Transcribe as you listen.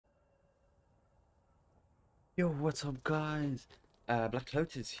Yo, what's up, guys? Black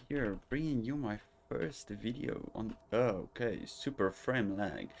Cloud is here, bringing you my first video on. Oh, okay, super frame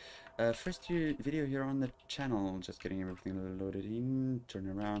lag. Video here on the channel. Just getting everything loaded in. Turn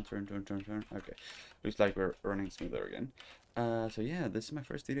around, turn. Okay, looks like we're running smoother again. So yeah, this is my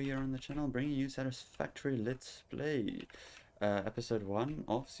first video here on the channel, bringing you Satisfactory Let's Play. Episode 1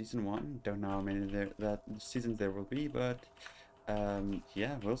 of Season 1. Don't know how many seasons there will be, but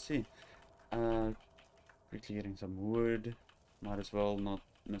yeah, we'll see. Quickly getting some wood. Might as well not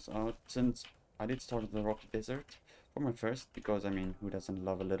miss out. Since I did start at the Rocky Desert for my first, because I mean, who doesn't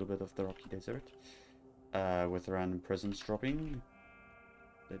love a little bit of the Rocky Desert? With random presents dropping.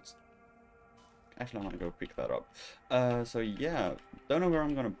 Let's actually, I want to go pick that up. So yeah, don't know where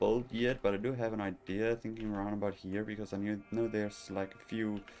I'm gonna build yet, but I do have an idea, thinking around about here, because I know there's like a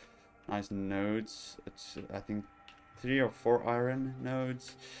few nice nodes. It's I think 3 or 4 iron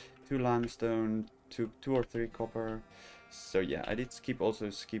nodes, 2 limestone, two or 3 copper. So yeah, I did skip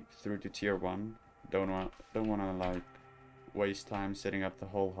through to tier 1. Don't wanna like waste time setting up the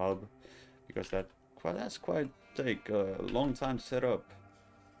whole hub, because that's quite take a long time to set up.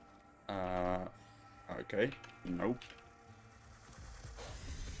 Okay, nope.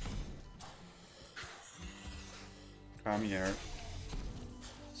 Come here.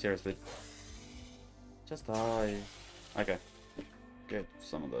 Seriously, just die. Okay. Get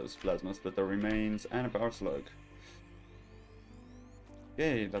some of those plasma splitter remains and a power slug.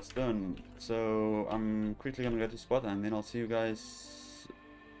 Okay, that's done. So I'm quickly gonna go to spot and then I'll see you guys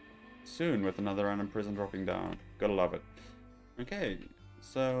soon with another random prison dropping down. Gotta love it. Okay,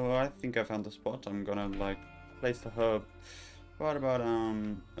 so I think I found the spot. I'm gonna like place the hub. What about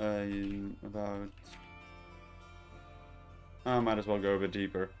I might as well go a bit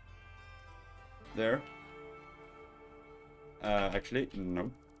deeper. There. Actually,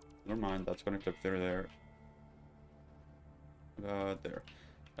 nope. Never mind, that's gonna clip through there. There.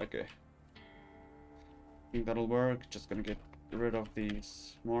 Okay. I think that'll work. Just gonna get rid of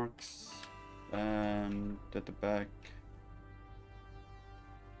these marks. And at the back.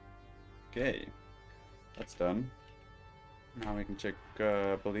 Okay. That's done. Now we can check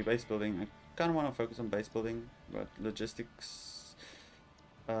base building. I kinda wanna focus on base building, but logistics,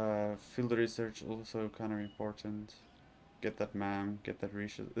 field research also kinda important. Get that MAM, get that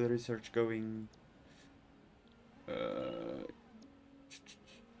research going.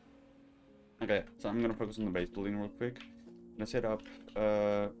 Okay, so I'm gonna focus on the base building real quick. I'm gonna set up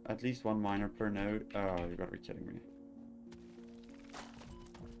at least 1 miner per node. Oh, you gotta be kidding me.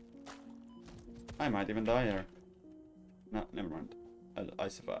 I might even die here. No, never mind. I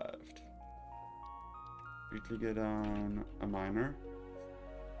survived. Quickly get down a miner.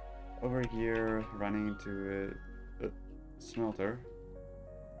 Over here, running into a smelter.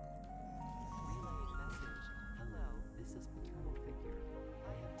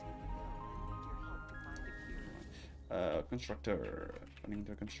 Constructor. Running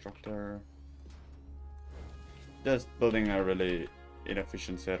into a constructor. Just building a really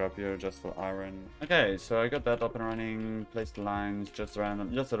inefficient setup here just for iron. Okay, so I got that up and running, placed the lines, just a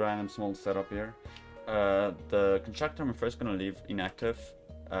random small setup here. The constructor I'm first gonna leave inactive,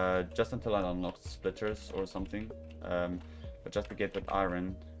 just until I unlock splitters or something. But just to get that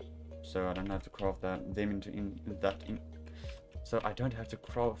iron, so I don't have to craft so I don't have to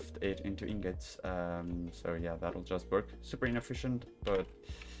craft it into ingots. So yeah, that'll just work. Super inefficient, but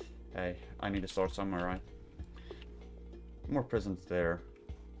hey, I need to start somewhere, right? More presents there.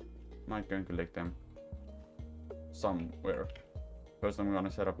 Might go and collect them somewhere. First I'm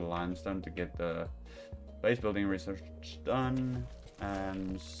gonna set up a limestone to get the base building research done.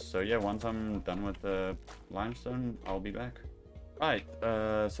 And so yeah, once I'm done with the limestone, I'll be back. Right,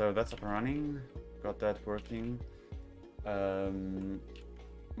 so that's up and running. Got that working.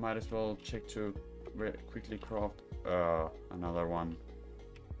 Might as well check to quickly craft another one.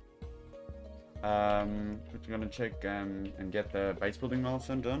 We're gonna check and get the base building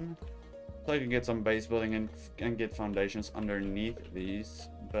milestone done, so I can get some base building and get foundations underneath these.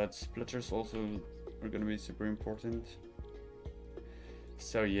 But splitters also are gonna be super important.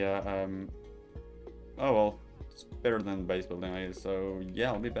 So yeah, oh well, it's better than base building, I guess. So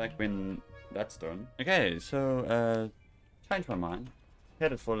yeah, I'll be back when that's done. Okay, so changed my mind,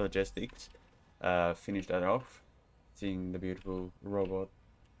 headed for logistics. Finished that off, seeing the beautiful robot,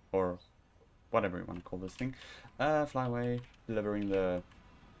 or whatever you want to call this thing, fly away, delivering the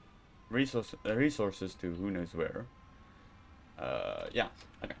resources to who knows where. Yeah,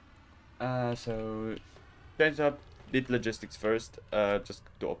 okay. So changed up, did logistics first, just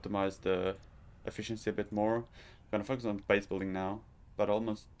to optimize the efficiency a bit more. Gonna focus on base building now, but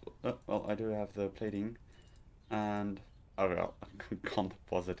almost, well, I do have the plating. and oh well, I can't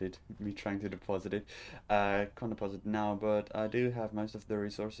deposit it. Me trying to deposit it, can't deposit now, but I do have most of the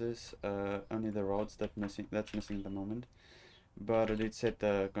resources. Only the rods that's missing at the moment. But I did set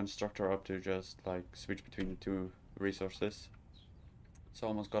the constructor up to just like switch between the two resources. So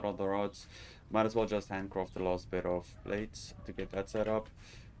almost got all the rods. Might as well just handcraft the last bit of plates to get that set up.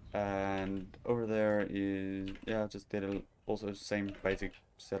 And over there is, yeah, just did also same basic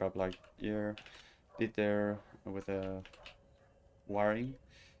setup like here did there with a wiring.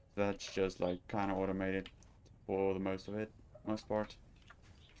 That's just like kind of automated for the most part.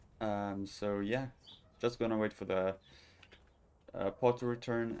 So yeah, just gonna wait for the pod to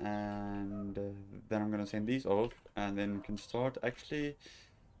return, and then I'm gonna send these off, and then we can start actually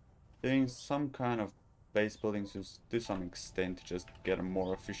doing some kind of base buildings to some extent to just get a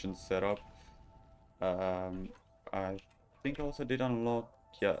more efficient setup. I think I also did unlock,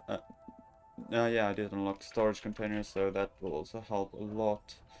 yeah, yeah, I did unlock storage containers, so that will also help a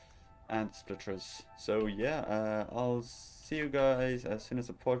lot, and splitters. So yeah, I'll see you guys as soon as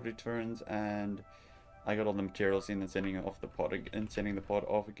the pod returns, and I got all the materials in and sending off the pod sending the pod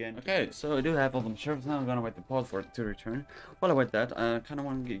off again. Okay, so I do have all the materials now. I'm gonna wait the pod for it to return. While I wait that, I kind of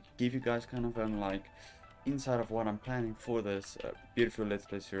want to give you guys kind of like inside of what I'm planning for this beautiful Let's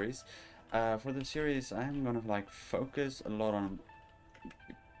Play series. For the series, I am gonna like focus a lot on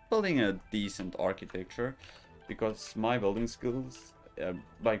building a decent architecture, because my building skills,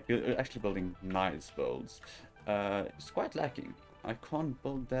 actually building nice builds, is quite lacking. I can't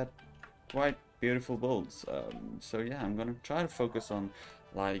build that quite beautiful builds. So yeah, I'm gonna try to focus on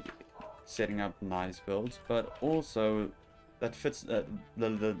like setting up nice builds, but also that fits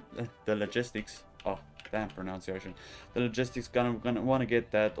the logistics. Oh, damn pronunciation. The logistics gonna want to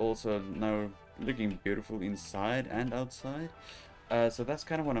get that also now looking beautiful inside and outside. So that's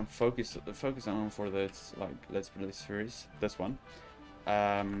kind of what I'm focusing on for this like Let's Play series. This one.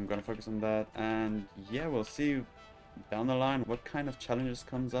 I'm gonna focus on that, and yeah, we'll see down the line what kind of challenges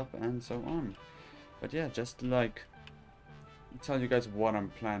comes up and so on. But yeah, just to like tell you guys what I'm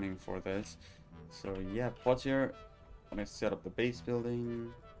planning for this. So yeah, pot here. I'm gonna set up the base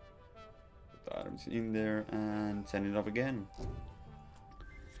building, put the items in there, and send it off again.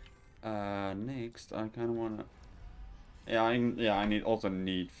 Next, I kind of wanna. Yeah, I also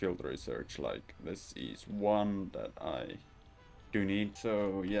need field research. Like this is one that I do need.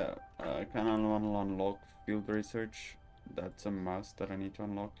 So yeah, I kind of want to unlock field research. That's a must that I need to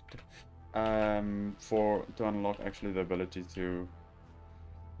unlock. To unlock actually the ability to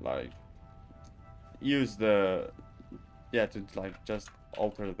like use the to like just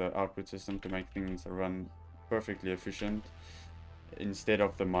alter the output system to make things run perfectly efficient, instead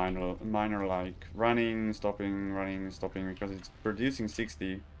of the minor like running stopping, because it's producing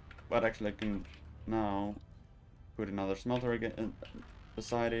 60, but actually I can now put another smelter again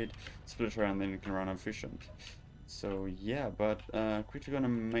beside it, splitter, and then it can run efficient. So yeah, but quickly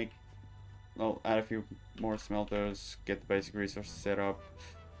gonna add a few more smelters, get the basic resources set up.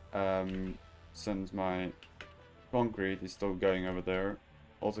 Since my concrete is still going over there,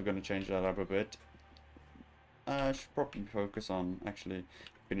 also gonna change that up a bit. I should probably focus on actually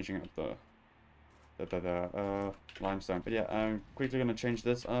finishing up the limestone. But yeah, I'm quickly gonna change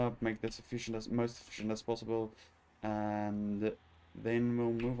this up, make this most efficient as possible, and then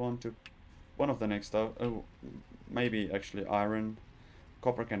we'll move on to one of the next stuff. Oh, maybe actually iron.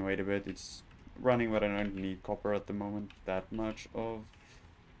 Copper can wait a bit. It's running, but I don't need copper at the moment that much of.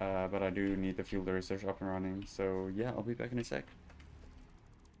 But I do need the field research up and running. So yeah, I'll be back in a sec.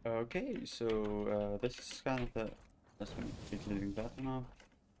 Okay, so this is kind of the. Let's keep leaving that one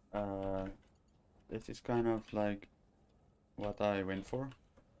off. This is kind of like what I went for.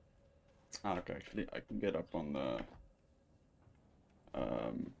 Okay, actually, I can get up on the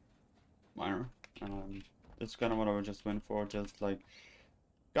miner. This is kind of what I just went for. Just like,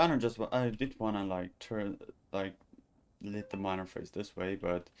 kind of just what I did want to like let the miner face this way,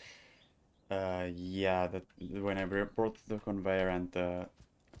 but yeah, that when I brought the conveyor and the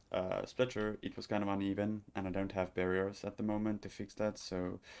splitter, it was kind of uneven, and I don't have barriers at the moment to fix that,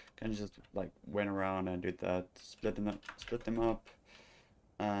 so kind of just like went around and did that, split them up,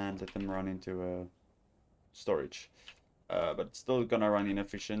 and let them run into storage. But it's still gonna run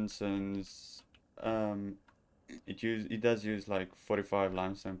inefficient, since it does use like 45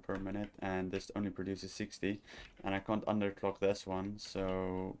 limestone per minute, and this only produces 60, and I can't underclock this one,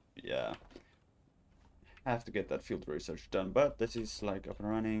 so yeah. I have to get that field research done, but this is like up and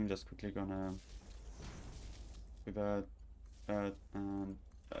running. Just quickly gonna do that, and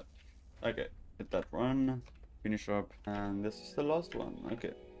that. Okay, let that run, finish up, and this is the last one.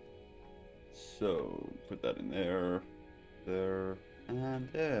 Okay. So put that in there, there,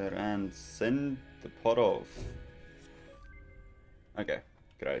 and send the pot off. Okay,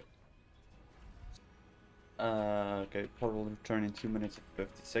 great. Okay, pot will return in 2 minutes and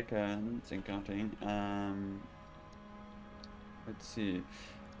 50 seconds and counting. Let's see.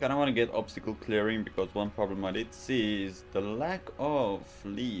 Kinda want to get obstacle clearing because one problem I did see is the lack of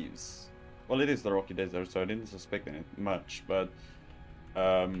leaves. Well, it is the rocky desert, so I didn't suspect it much, but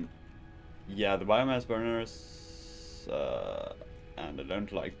yeah, the biomass burners, and I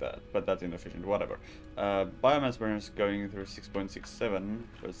don't like that, but that's inefficient, whatever. Biomass burners going through 6.67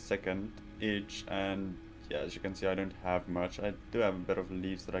 per second each, and yeah, as you can see, I don't have much. I do have a bit of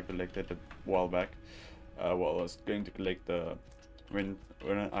leaves that I collected a while back. While I was going to collect the, when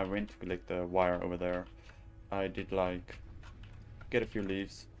I went to collect the wire over there, I did like get a few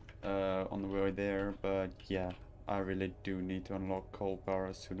leaves on the way there, but yeah, I really do need to unlock coal power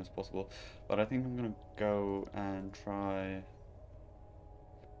as soon as possible. But I think I'm gonna go and try.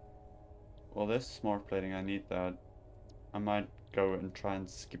 Well, there's smart plating. I need that. I might go and try and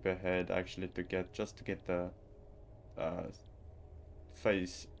skip ahead actually to get the uh,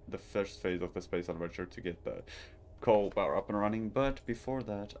 the first phase of the space elevator to get the coal power up and running. But before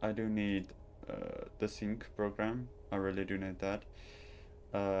that, I do need the sync program. I really do need that.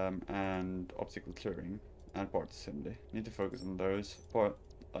 And obstacle clearing and part assembly. Need to focus on those. Part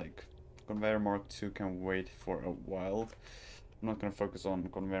like conveyor Mark II can wait for a while. I'm not gonna focus on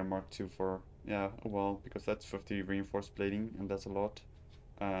conveyor Mark II for a while because that's 50 reinforced plating and that's a lot.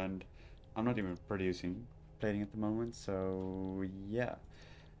 And I'm not even producing plating at the moment, so yeah.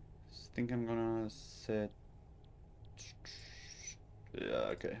 I think I'm gonna set.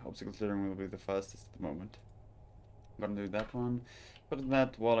 Yeah, okay. Obstacle clearing will be the fastest at the moment. I'm gonna do that one. But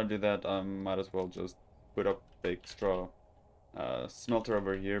that while I do that, I might as well just put up the extra smelter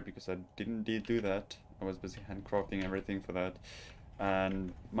over here because I didn't do that. I was busy handcrafting everything for that,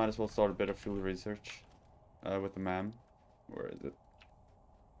 and might as well start a bit of field research with the MAM. Where is it?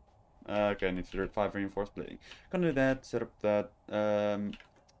 Okay, I need to do 5 reinforced plating. Gonna do that. Set up that.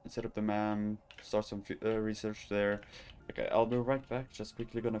 Set up the MAM. Start some research there. Okay, I'll be right back. Just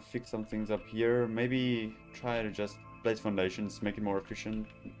quickly gonna fix some things up here. Maybe try to just place foundations, make it more efficient,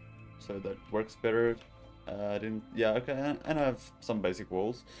 so that works better. Yeah, okay, and I have some basic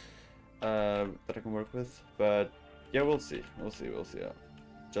walls that I can work with, but yeah, we'll see.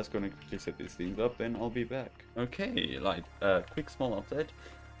 Just gonna quickly set these things up, then I'll be back. Okay, like quick small update.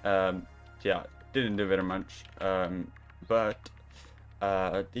 Yeah, didn't do very much, but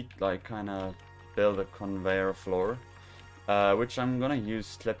I did like kind of build a conveyor floor. Which I'm gonna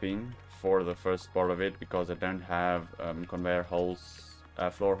use clipping for the first part of it because I don't have conveyor holes,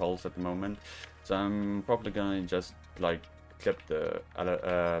 floor holes at the moment. So I'm probably gonna just like clip the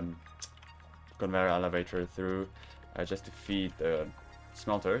conveyor elevator through just to feed the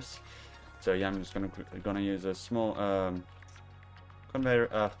smelters. So yeah, I'm just gonna use a small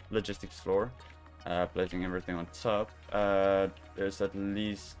conveyor logistics floor, placing everything on top. There's at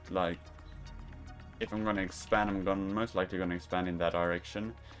least like, if I'm gonna expand, most likely gonna expand in that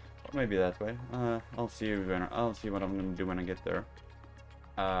direction, or maybe that way. I'll see what I'm gonna do when I get there.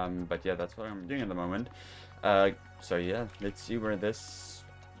 But yeah, that's what I'm doing at the moment. So yeah, let's see where this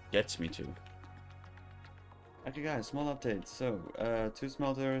gets me to. Okay guys, small update. So 2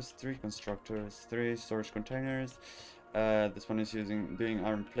 smelters, 3 constructors, 3 storage containers. This one is doing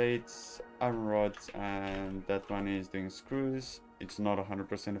iron plates, iron rods, and that one is doing screws. It's not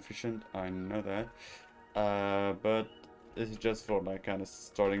 100% efficient, I know that, but this is just for like kind of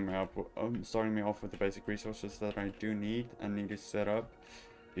starting me off with the basic resources that I do need and need to set up,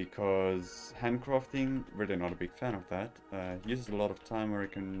 because handcrafting, really not a big fan of that. Uses a lot of time where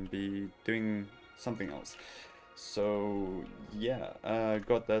it can be doing something else. So yeah,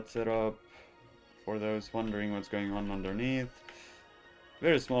 got that set up. For those wondering what's going on underneath,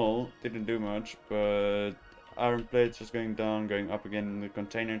 very small, didn't do much, but iron plates just going down, going up again in the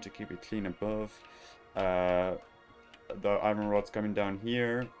container to keep it clean above. The iron rods coming down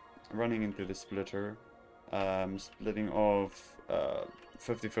here, running into the splitter, splitting off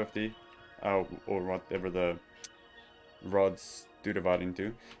 50-50, or whatever the rods do divide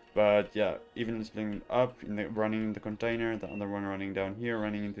into. But yeah, evenly splitting up, running in the container, the other one running down here,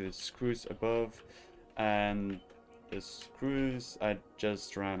 running into the screws above. And the screws, I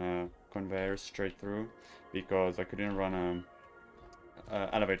just ran a conveyor straight through because I couldn't run a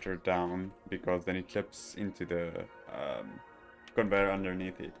elevator down, because then it clips into the conveyor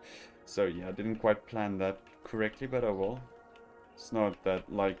underneath it. So yeah, I didn't quite plan that correctly, but oh well. It's not that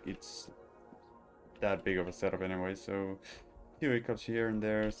like it's that big of a setup anyway, so few hiccups here and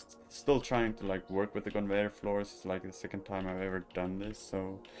there. Still trying to like work with the conveyor floors. It's like the second time I've ever done this,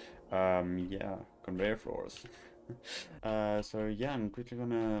 so yeah, conveyor floors. So yeah, I'm quickly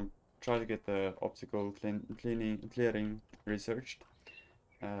gonna try to get the obstacle clearing researched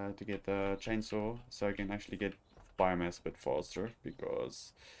to get the chainsaw so I can actually get biomass a bit faster,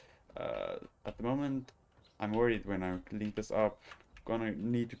 because at the moment I'm worried when I link this up, gonna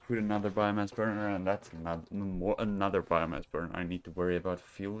need to put another biomass burner, and that's another biomass burner I need to worry about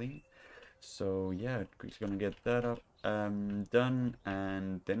fueling. So yeah, quickly gonna get that up done,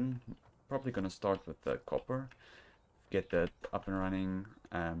 and then probably gonna start with the copper, get that up and running.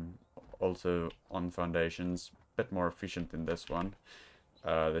 Also on foundations, a bit more efficient than this one.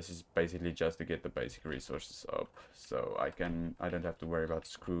 This is basically just to get the basic resources up, so I don't have to worry about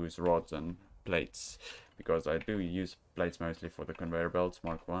screws, rods, and plates, because I do use plates mostly for the conveyor belts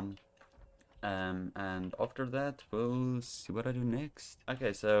Mark 1. And after that, we'll see what I do next.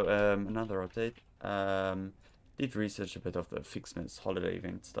 Okay, so another update. Did research a bit of the Fixmas holiday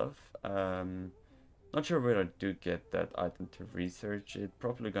event stuff. Not sure where I do get that item to research it.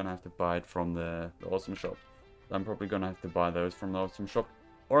 Probably gonna have to buy it from the awesome shop. I'm probably gonna have to buy those from the awesome shop,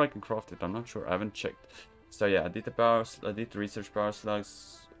 or I can craft it. I'm not sure. I haven't checked. So yeah, I did research power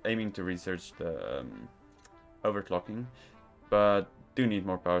slugs, aiming to research the overclocking, but do need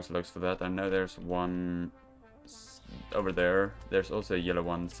more power slugs for that. I know there's one over there. There's also a yellow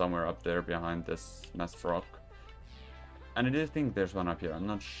one somewhere up there behind this massive rock, and I do think there's one up here. I'm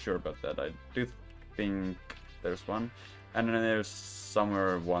not sure about that. I do think there's one, and then there's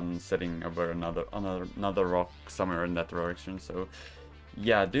somewhere one sitting over another rock somewhere in that direction. So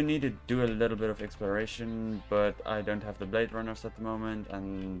yeah, I do need to do a little bit of exploration, but I don't have the blade runners at the moment,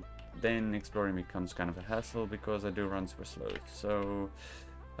 and then exploring becomes kind of a hassle because I do run super slow. So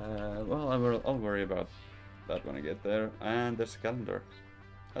well, I'll worry about that when I get there. And there's a calendar.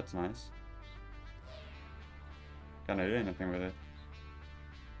 That's nice. Can I do anything with it?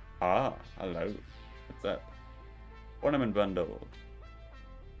 Ah, hello. What's that? Ornament bundle.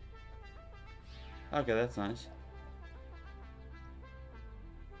 Okay, that's nice.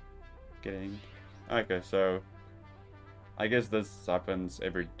 Kidding. Okay, so I guess this happens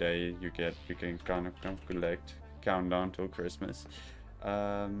every day. You can kind of collect countdown till Christmas.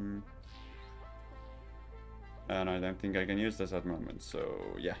 And I don't think I can use this at the moment, so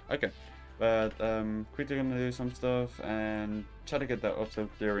yeah, okay. But quickly gonna do some stuff and try to get the obstacle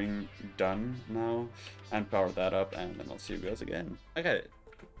clearing done now and power that up, and then I'll see you guys again. Okay,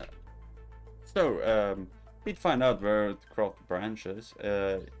 so we'd find out where to craft the branches.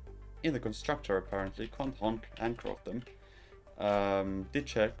 In the constructor apparently, can't handcraft them. Did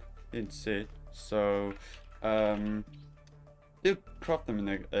check, didn't see it, so do craft them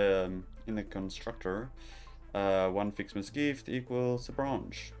in the constructor. One Fixmas gift equals a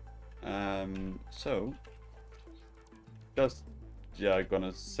branch. So just yeah,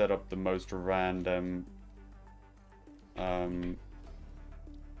 gonna set up the most random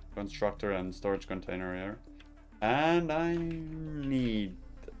constructor and storage container here, and I need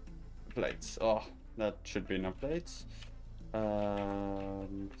plates. Oh, that should be enough plates.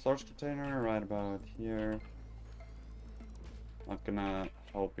 Storage container right about here. Not gonna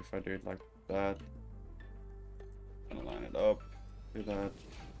help if I do it like that. Gonna line it up, do that.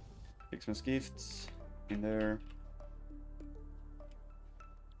 Fixmas gifts in there,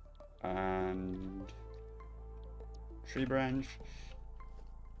 and tree branch.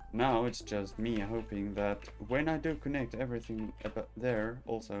 Now it's just me hoping that when I do connect everything about there,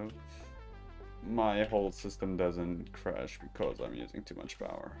 also my whole system doesn't crash because I'm using too much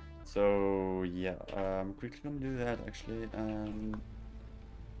power. So yeah, I'm quickly gonna do that actually, and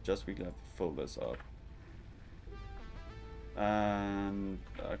just we have to fill this up. And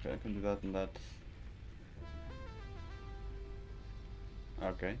okay, I can do that and that.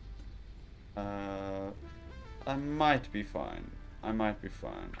 Okay. I might be fine. I might be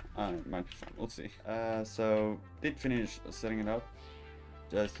fine. We'll see. So did finish setting it up,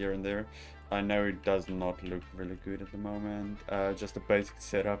 just here and there. I know it does not look really good at the moment. Just a basic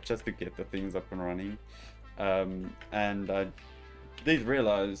setup, just to get the things up and running. And I did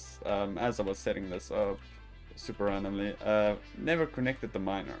realize, as I was setting this up, super randomly, never connected the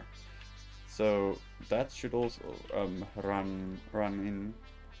miner. So that should also run in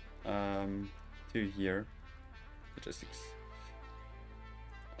to here. Logistics.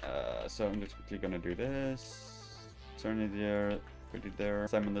 So I'm just quickly gonna do this. Turn it there, put it there.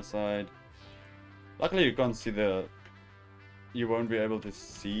 Same on the side. Luckily you can't see you won't be able to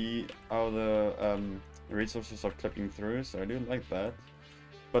see how the resources are clipping through, so I do like that.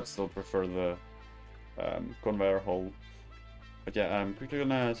 But still prefer the conveyor hole But yeah, I'm quickly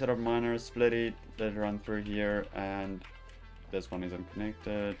gonna set up miner, split it, let it run through here, and this one isn't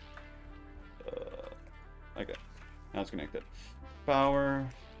connected. Okay, now it's connected. Power,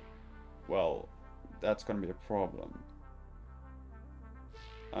 well, that's gonna be a problem.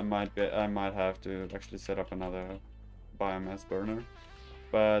 I might have to actually set up another biomass burner.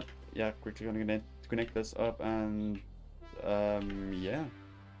 But yeah, quickly gonna connect this up, and yeah,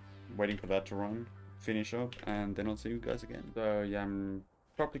 waiting for that to run, finish up, and then I'll see you guys again. So yeah, I'm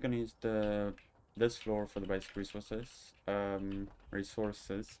probably gonna use this floor for the basic resources,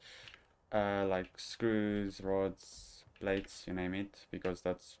 like screws, rods, plates, you name it, because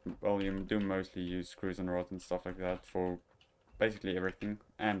that's, well, you do mostly use screws and rods and stuff like that for basically everything,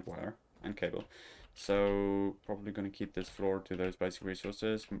 and wire and cable. So probably gonna keep this floor to those basic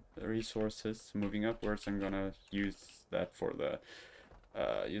resources. Moving upwards, I'm gonna use that for the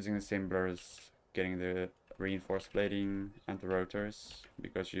using the assemblers, getting the reinforced plating and the rotors,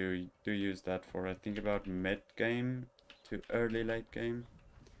 because you do use that for, I think, about mid game to early late game,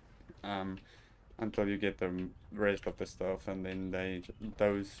 until you get the rest of the stuff, and then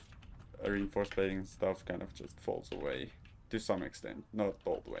those reinforced plating stuff kind of just falls away to some extent, not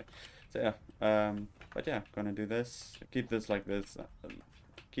all the way. So yeah, but yeah, gonna do this, keep this like this,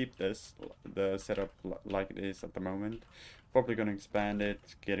 keep this the setup like it is at the moment. Probably gonna expand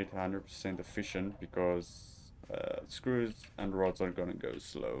it, get it 100% efficient, because screws and rods are gonna go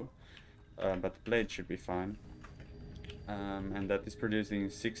slow, but the blade should be fine. And that is producing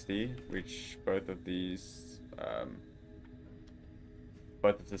 60, which both of the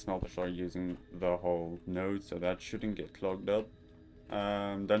smelters are using the whole node, so that shouldn't get clogged up.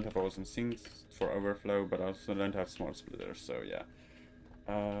 Don't have awesome sinks for overflow, but also don't have smart splitters, so yeah.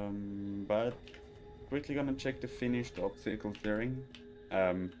 But quickly gonna check the finished obstacle clearing.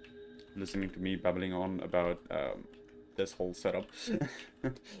 Listening to me babbling on about this whole setup.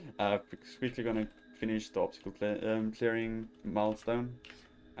 Quickly gonna finish the obstacle clearing milestone,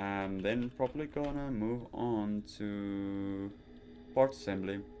 and then probably gonna move on to parts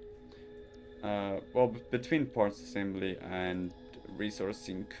assembly. Well, between parts assembly and resource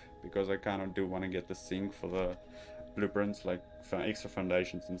sink, because I kind of do want to get the sink for the blueprints, like extra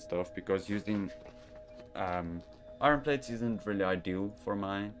foundations and stuff, because using iron plates isn't really ideal for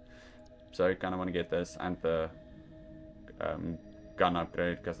mine, so I kind of want to get this and the gun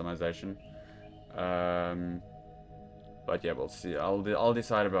upgrade customization. But yeah, we'll see. I'll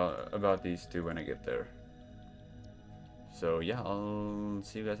decide about these two when I get there. So yeah, I'll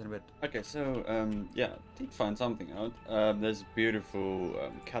see you guys in a bit. Okay, so yeah, did find something out. There's a beautiful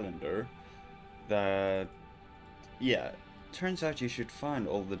calendar that, yeah, turns out you should find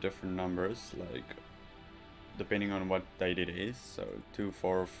all the different numbers, like depending on what date it is. So 2,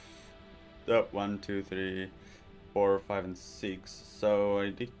 4, 1, 2, 3, 4, 5, and 6. So I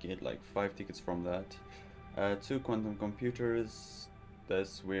did get like 5 tickets from that. 2 quantum computers,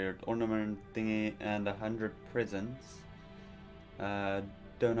 this weird ornament thingy, and 100 presents.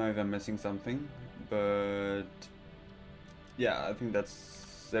 Don't know if I'm missing something, but yeah, I think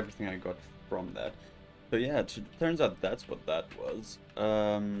that's everything I got from that. So yeah, it turns out that's what that was.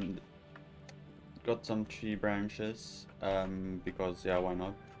 Got some tree branches, because yeah, why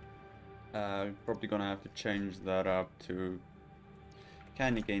not? Probably gonna have to change that up to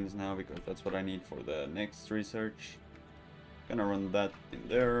candy canes now, because that's what I need for the next research. Gonna run that in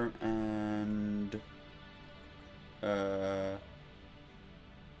there, and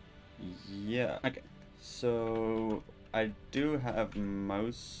yeah, okay. So I do have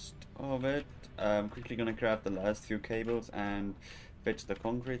most of it. I'm quickly gonna craft the last few cables and fetch the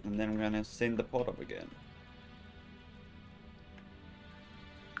concrete, and then I'm gonna send the pot up again.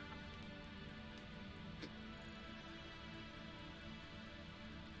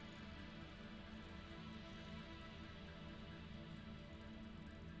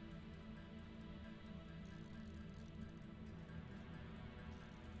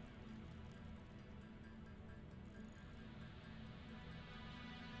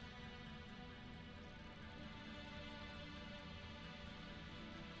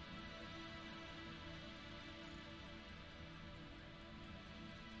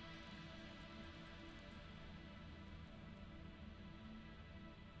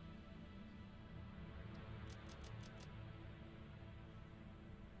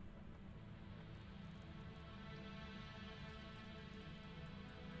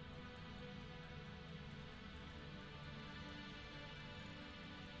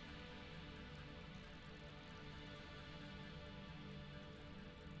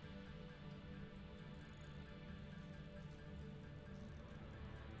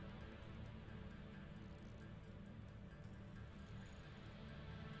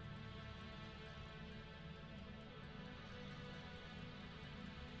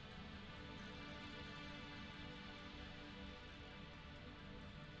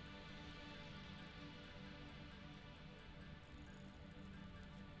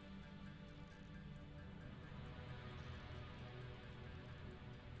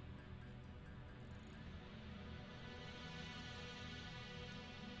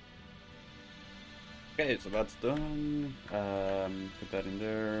 Okay, so that's done. Put that in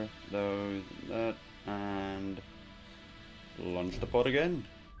there, those, that, and launch the pod again.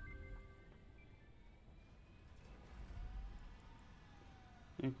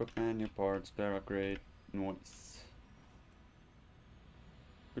 Equipment, new parts, spare upgrade, noise.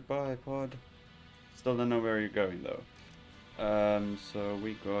 Goodbye, pod. Still don't know where you're going though. So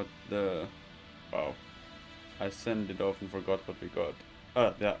we got the... Wow. I sent it off and forgot what we got.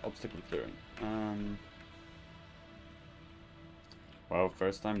 Yeah, obstacle clearing. Wow,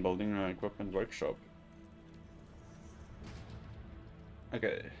 first time building an equipment workshop.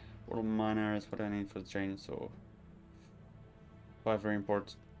 Okay, portal miner is what I need for the chainsaw. 5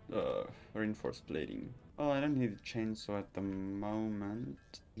 reinforced plating. Oh, I don't need a chainsaw at the moment.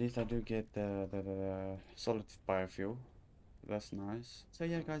 At least I do get the solid biofuel. That's nice. So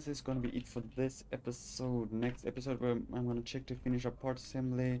yeah, guys, that's gonna be it for this episode. Next episode, I'm gonna check to finish up part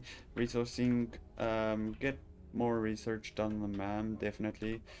assembly, resourcing, get more research done on the MAM,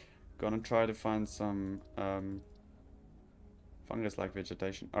 definitely. Gonna try to find some fungus-like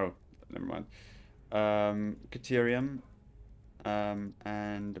vegetation. Oh, never mind. Caterium,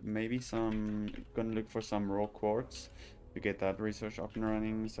 and maybe gonna look for some raw quartz to get that research up and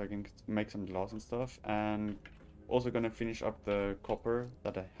running so I can make some glass and stuff. And also gonna finish up the copper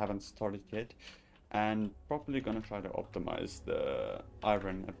that I haven't started yet, and probably gonna try to optimize the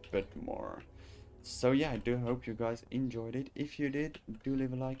iron a bit more. So yeah, I do hope you guys enjoyed it. If you did, do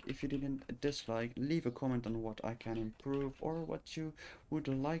leave a like. If you didn't, a dislike. Leave a comment on what I can improve or what you would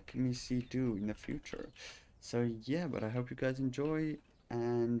like me see do in the future. So yeah, but I hope you guys enjoy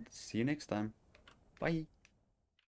and see you next time. Bye.